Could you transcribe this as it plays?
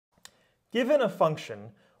Given a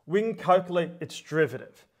function, we can calculate its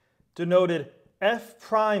derivative, denoted f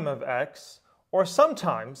prime of x, or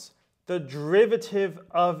sometimes the derivative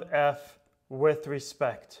of f with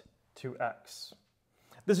respect to x.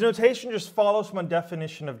 This notation just follows from a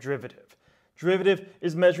definition of derivative. Derivative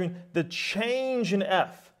is measuring the change in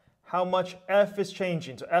f, how much f is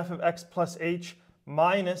changing. So f of x plus h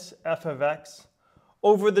minus f of x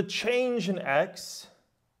over the change in x.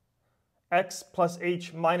 X plus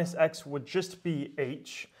h minus x would just be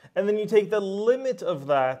h. And then you take the limit of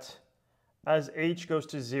that as h goes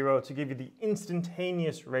to 0 to give you the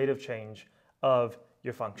instantaneous rate of change of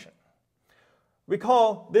your function.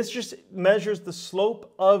 Recall, this just measures the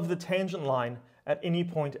slope of the tangent line at any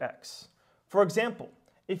point x. For example,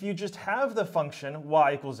 if you just have the function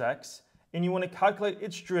y equals x and you want to calculate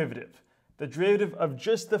its derivative, the derivative of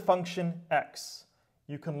just the function x,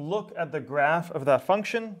 you can look at the graph of that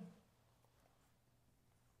function.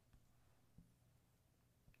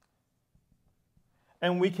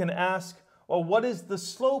 And we can ask, well, what is the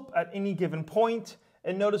slope at any given point?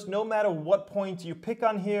 And notice no matter what point you pick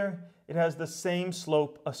on here, it has the same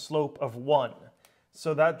slope, a slope of 1.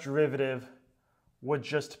 So that derivative would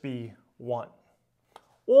just be 1.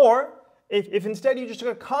 Or if instead you just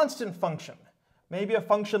took a constant function, maybe a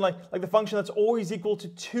function like the function that's always equal to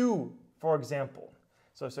 2, for example.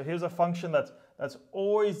 So here's a function that's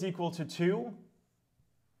always equal to 2.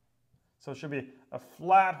 So it should be a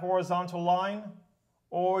flat horizontal line,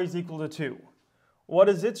 always equal to 2. What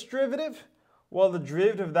is its derivative? Well, the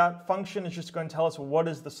derivative of that function is just going to tell us what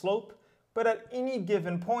is the slope. But at any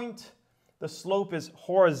given point, the slope is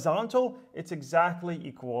horizontal. It's exactly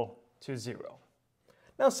equal to 0.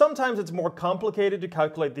 Now, sometimes it's more complicated to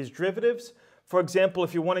calculate these derivatives. For example,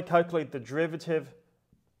 if you want to calculate the derivative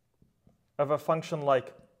of a function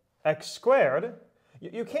like x squared,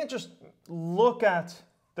 you can't just look at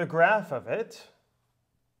the graph of it,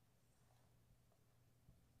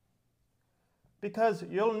 because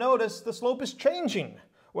you'll notice the slope is changing.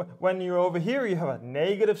 When you're over here, you have a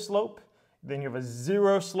negative slope, then you have a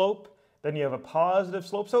 0 slope, then you have a positive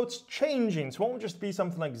slope. So it's changing. So it won't just be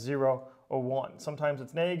something like 0 or 1. Sometimes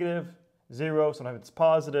it's negative, 0, sometimes it's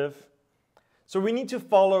positive. So we need to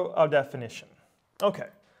follow our definition. Okay,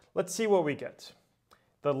 let's see what we get.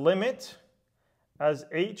 The limit as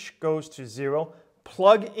h goes to 0,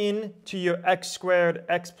 plug in to your x squared,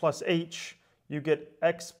 x plus h, you get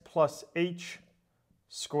x plus h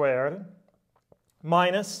squared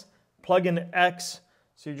minus, plug in x,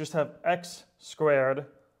 so you just have x squared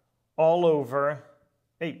all over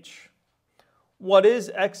h. What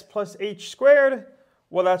is x plus h squared?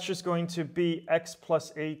 Well, that's just going to be x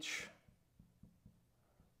plus h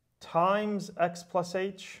times x plus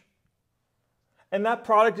h. And that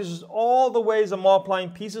product is just all the ways of multiplying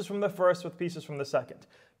pieces from the first with pieces from the second.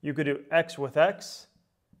 You could do x with x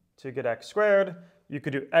to get x squared. You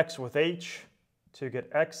could do x with h to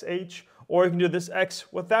get xh. Or you can do this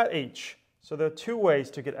x with that h. So there are two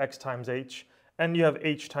ways to get x times h. And you have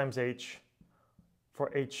h times h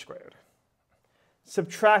for h squared.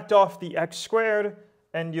 Subtract off the x squared,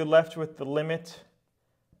 and you're left with the limit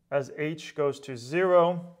as h goes to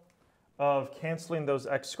 0 of canceling those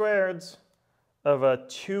x squareds of a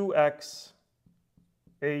 2x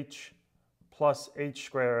h plus h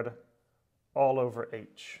squared all over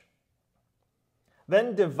h.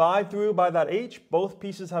 Then divide through by that h. Both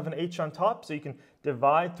pieces have an h on top, so you can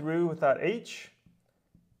divide through with that h.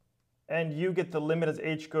 And you get the limit as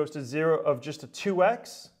h goes to 0 of just a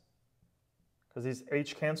 2x, because these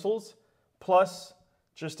h cancels, plus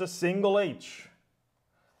just a single h.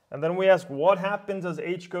 And then we ask, what happens as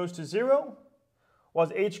h goes to 0? Well,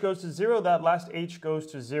 as h goes to 0, that last h goes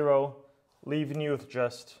to 0, leaving you with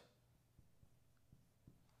just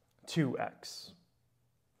 2x.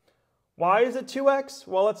 Why is it 2x?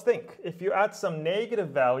 Well, let's think. If you add some negative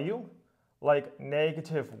value, like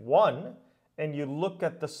 -1, and you look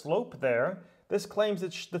at the slope there, this claims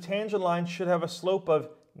that the tangent line should have a slope of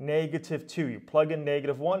 -2. You plug in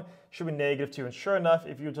 -1, it should be -2. And sure enough,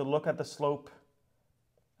 if you were to look at the slope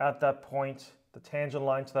at that point, the tangent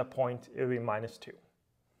line to that point, it would be -2.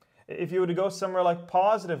 If you were to go somewhere like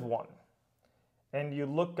 +1, and you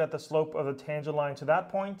look at the slope of the tangent line to that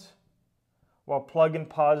point, well, plug in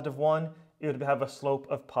 +1, it would have a slope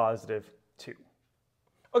of +2.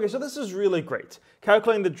 Okay, so this is really great.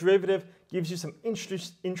 Calculating the derivative gives you some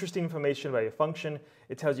interesting information about your function.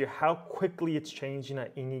 It tells you how quickly it's changing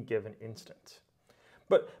at any given instant.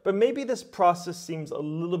 But maybe this process seems a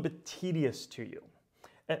little bit tedious to you.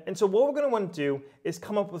 And so what we're going to want to do is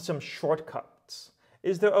come up with some shortcuts.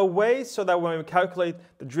 Is there a way so that when we calculate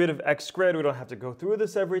the derivative of x squared, we don't have to go through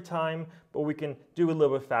this every time, but we can do it a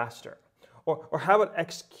little bit faster? Or how about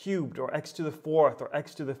x cubed, or x to the 4th, or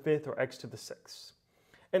x to the 5th, or x to the 6th?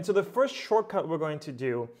 And so the first shortcut we're going to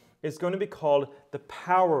do is going to be called the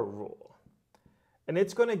power rule. And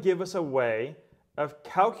it's going to give us a way of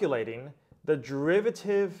calculating the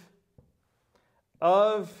derivative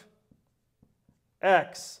of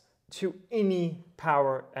x to any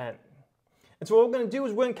power n. And so what we're going to do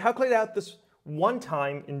is we're going to calculate out this one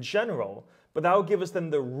time in general, but that will give us then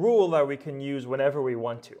the rule that we can use whenever we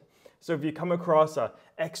want to. So if you come across a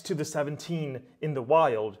x to the 17 in the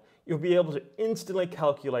wild, you'll be able to instantly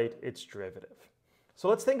calculate its derivative. So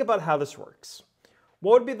let's think about how this works.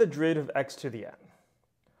 What would be the derivative of x to the n?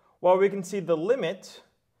 Well, we can see the limit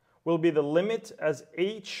will be the limit as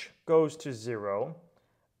h goes to 0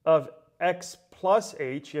 of x plus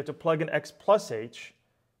h, you have to plug in x plus h,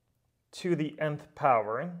 to the nth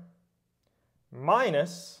power,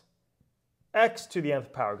 minus x to the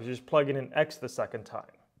nth power, because you're just plugging in x the second time,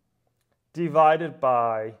 divided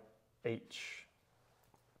by h.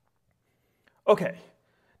 Okay,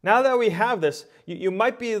 now that we have this, you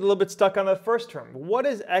might be a little bit stuck on that first term. What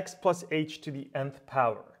is x plus h to the nth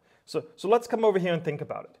power? So let's come over here and think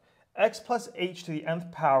about it. X plus h to the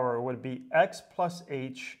nth power would be x plus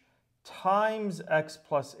h times x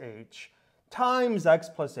plus h times x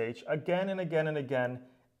plus h again and again and again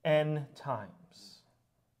n times.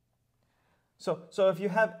 So if you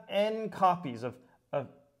have n copies of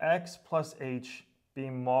x plus h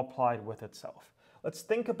being multiplied with itself, let's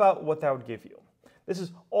think about what that would give you. This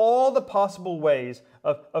is all the possible ways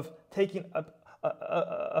of taking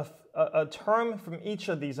a term from each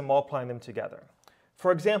of these and multiplying them together.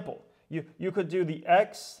 For example, you could do the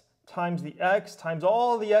x times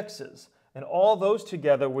all the x's, and all those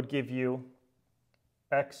together would give you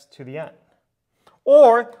x to the n.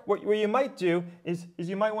 Or what you might do is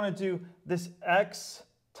you might want to do this x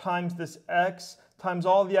times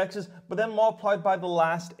all the x's, but then multiplied by the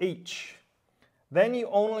last h. Then you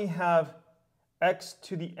only have x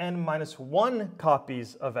to the n minus 1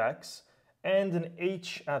 copies of x and an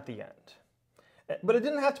h at the end. But it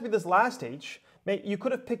didn't have to be this last h. You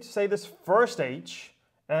could have picked, say, this first h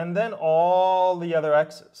and then all the other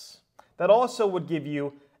x's. That also would give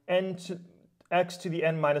you x to the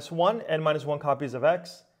n minus 1 copies of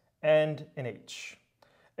x, and an h.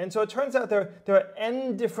 And so it turns out there are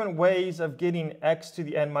n different ways of getting x to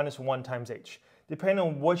the n minus 1 times h, depending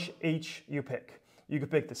on which h you pick. You could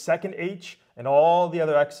pick the second h and all the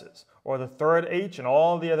other x's, or the third h and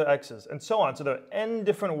all the other x's, and so on. So there are n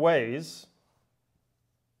different ways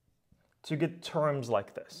to get terms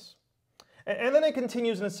like this. And then it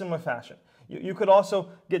continues in a similar fashion. You could also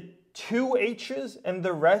get 2 h's and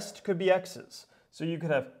the rest could be x's. So you could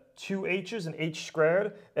have 2 h's and h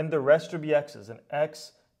squared, and the rest would be x's, and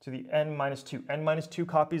x to the n minus 2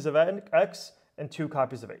 copies of x and 2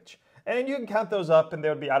 copies of h. And you can count those up, and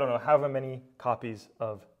there would be, I don't know, however many copies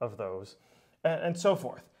of those, and so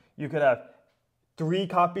forth. You could have 3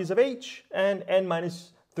 copies of h and n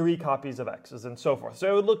minus 3 copies of x's, and so forth.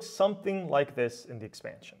 So it would look something like this in the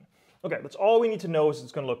expansion. Okay, that's all we need to know, is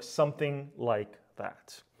it's going to look something like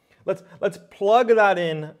that. Let's plug that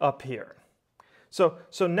in up here. So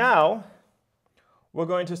now we're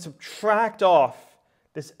going to subtract off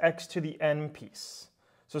this x to the n piece.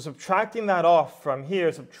 So subtracting that off from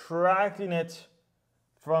here, subtracting it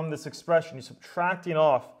from this expression, you're subtracting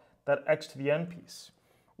off that x to the n piece.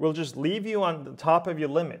 We'll just leave you on the top of your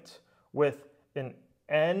limit with an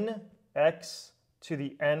nx to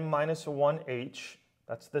the n minus 1h,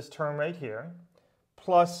 that's this term right here,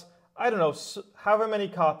 plus, I don't know, however many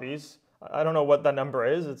copies, I don't know what that number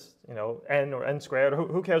is, it's, you know, n or n squared,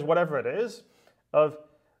 who cares, whatever it is, of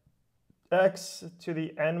x to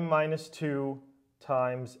the n minus 2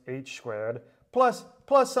 times h squared, plus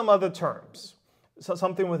some other terms. So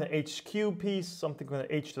something with an h cubed piece, something with an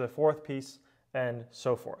h to the 4th piece, and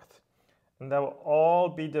so forth. And that will all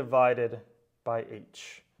be divided by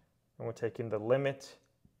h. And we're taking the limit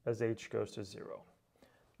as h goes to 0.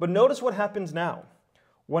 But notice what happens now.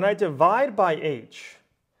 When I divide by h,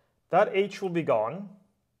 that h will be gone.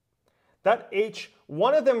 That h,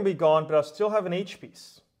 one of them will be gone, but I'll still have an h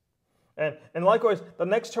piece. And likewise, the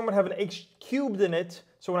next term would have an h cubed in it,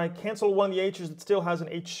 so when I cancel one of the h's, it still has an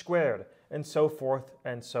h squared, and so forth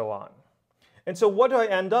and so on. And so what do I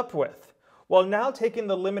end up with? Well, now taking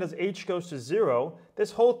the limit as h goes to 0,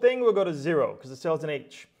 this whole thing will go to 0, because it still has an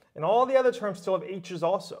h. And all the other terms still have h's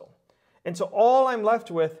also. And so all I'm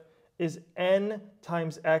left with is n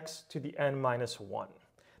times x to the n minus 1.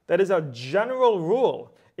 That is our general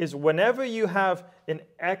rule, is whenever you have an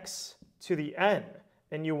x to the n,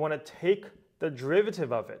 and you want to take the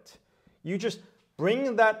derivative of it, you just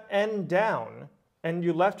bring that n down and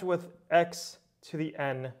you're left with x to the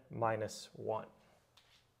n minus 1.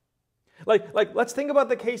 Let's think about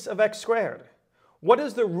the case of x squared. What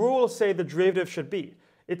does the rule say the derivative should be?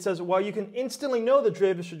 It says, well, you can instantly know the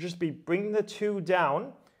derivative should just be bring the 2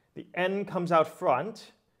 down, the n comes out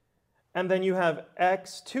front, and then you have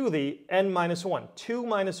x to the n minus 1. 2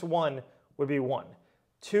 minus 1 would be 1.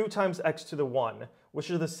 2 times x to the 1,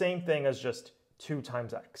 which is the same thing as just 2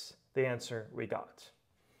 times x, the answer we got.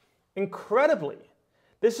 Incredibly,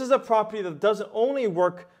 this is a property that doesn't only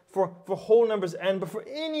work for whole numbers n, but for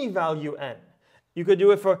any value n. You could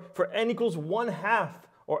do it for n equals 1/2,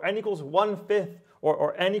 or n equals 1/5,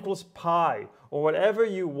 or n equals pi, or whatever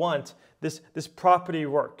you want. This property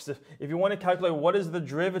works. If you want to calculate what is the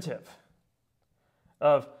derivative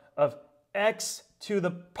of x to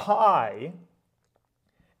the pi,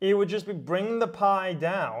 it would just be bring the pi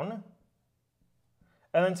down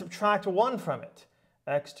and then subtract 1 from it.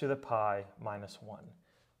 X to the pi minus 1,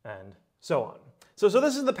 and so on. So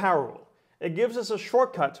this is the power rule. It gives us a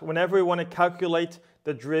shortcut whenever we want to calculate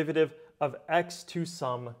the derivative of x to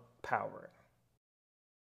some power.